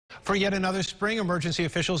For yet another spring, emergency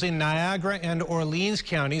officials in Niagara and Orleans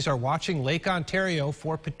counties are watching Lake Ontario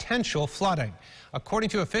for potential flooding. According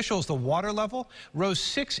to officials, the water level rose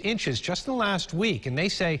 6 inches just in the last week, and they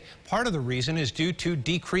say part of the reason is due to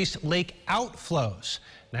decreased lake outflows.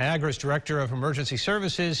 Niagara's Director of Emergency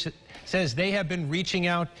Services says they have been reaching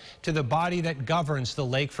out to the body that governs the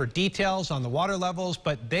lake for details on the water levels,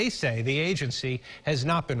 but they say the agency has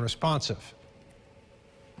not been responsive.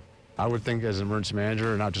 I would think as an emergency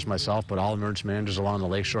manager, not just myself, but all emergency managers along the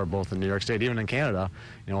lakeshore, both in New York State, even in Canada,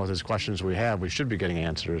 you know, with these questions we have, we should be getting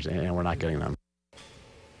answers, and we're not getting them.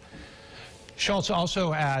 Schultz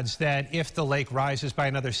also adds that if the lake rises by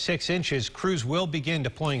another 6 inches, crews will begin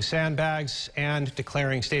deploying sandbags and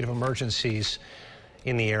declaring state of emergencies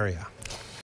in the area.